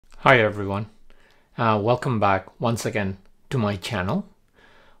Hi everyone, welcome back once again to my channel.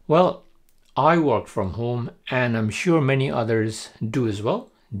 Well, I work from home and I'm sure many others do as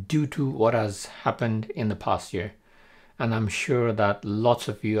well due to what has happened in the past year. And I'm sure that lots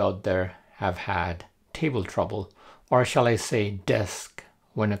of you out there have had table trouble, or shall I say desk,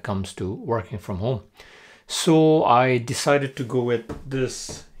 when it comes to working from home. So I decided to go with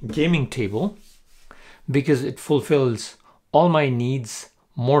this gaming table because it fulfills all my needs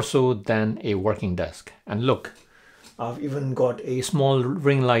more so than a working desk. And look, I've even got a small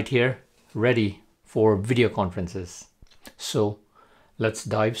ring light here ready for video conferences. So let's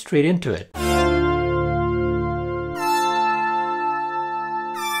dive straight into it.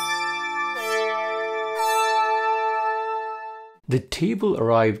 The table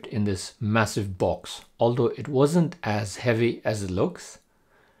arrived in this massive box, although it wasn't as heavy as it looks.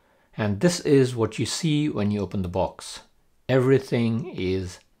 And this is what you see when you open the box. Everything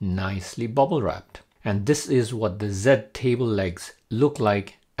is nicely bubble wrapped. And this is what the Z table legs look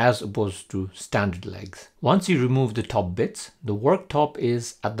like as opposed to standard legs. Once you remove the top bits, the worktop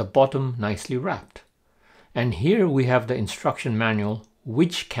is at the bottom nicely wrapped. And here we have the instruction manual,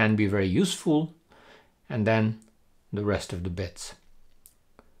 which can be very useful, and then the rest of the bits.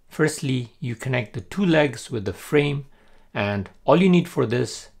 Firstly, you connect the two legs with the frame, and all you need for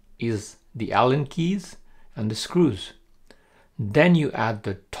this is the Allen keys and the screws. Then you add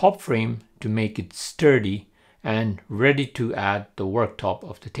the top frame to make it sturdy and ready to add the worktop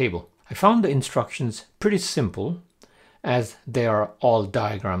of the table. I found the instructions pretty simple as they are all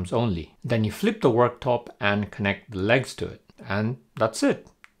diagrams only. Then you flip the worktop and connect the legs to it, and that's it.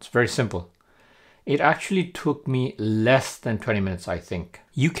 It's very simple. It actually took me less than 20 minutes, I think.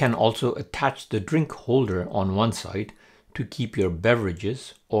 You can also attach the drink holder on one side to keep your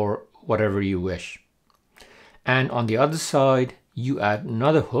beverages or whatever you wish. And on the other side, you add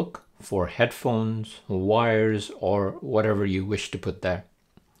another hook for headphones, wires, or whatever you wish to put there.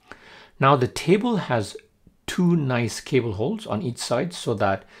 Now the table has two nice cable holes on each side so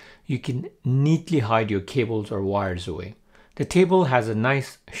that you can neatly hide your cables or wires away. The table has a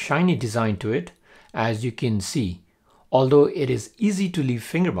nice shiny design to it, as you can see, although it is easy to leave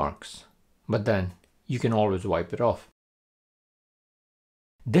finger marks, but then you can always wipe it off.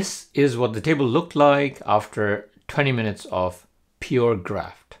 This is what the table looked like after 20 minutes of pure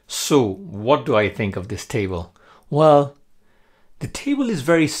graft. So what do I think of this table? Well, the table is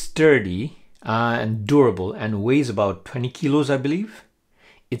very sturdy and durable and weighs about 20 kilos, I believe.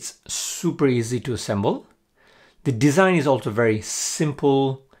 It's super easy to assemble. The design is also very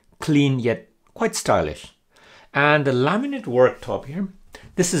simple, clean, yet quite stylish. And the laminate worktop here,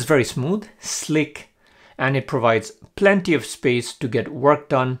 this is very smooth, slick, and it provides plenty of space to get work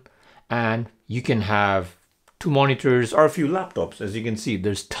done. And you can have two monitors or a few laptops. As you can see,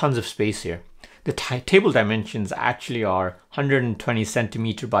 there's tons of space here. The table dimensions actually are 120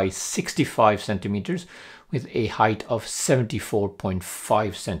 centimeter by 65 centimeters with a height of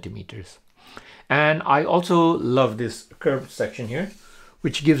 74.5 centimeters. And I also love this curved section here,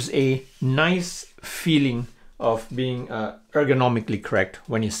 which gives a nice feeling of being ergonomically correct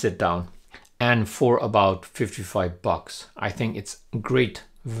when you sit down. And for about 55 bucks, I think it's great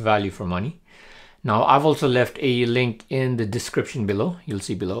value for money. Now, I've also left a link in the description below, you'll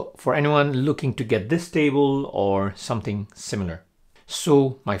see below, for anyone looking to get this table or something similar.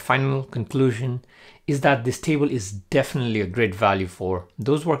 So my final conclusion is that this table is definitely a great value for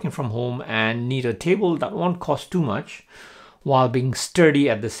those working from home and need a table that won't cost too much while being sturdy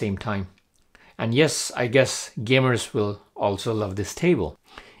at the same time. And yes, I guess gamers will also love this table.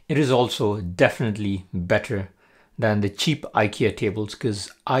 It is also definitely better than the cheap IKEA tables because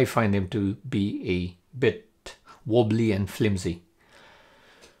I find them to be a bit wobbly and flimsy.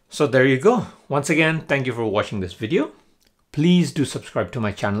 So there you go. Once again, thank you for watching this video. Please do subscribe to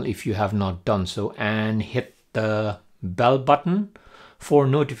my channel if you have not done so and hit the bell button for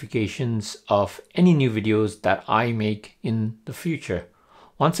notifications of any new videos that I make in the future.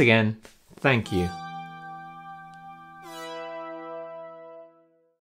 Once again, thank you.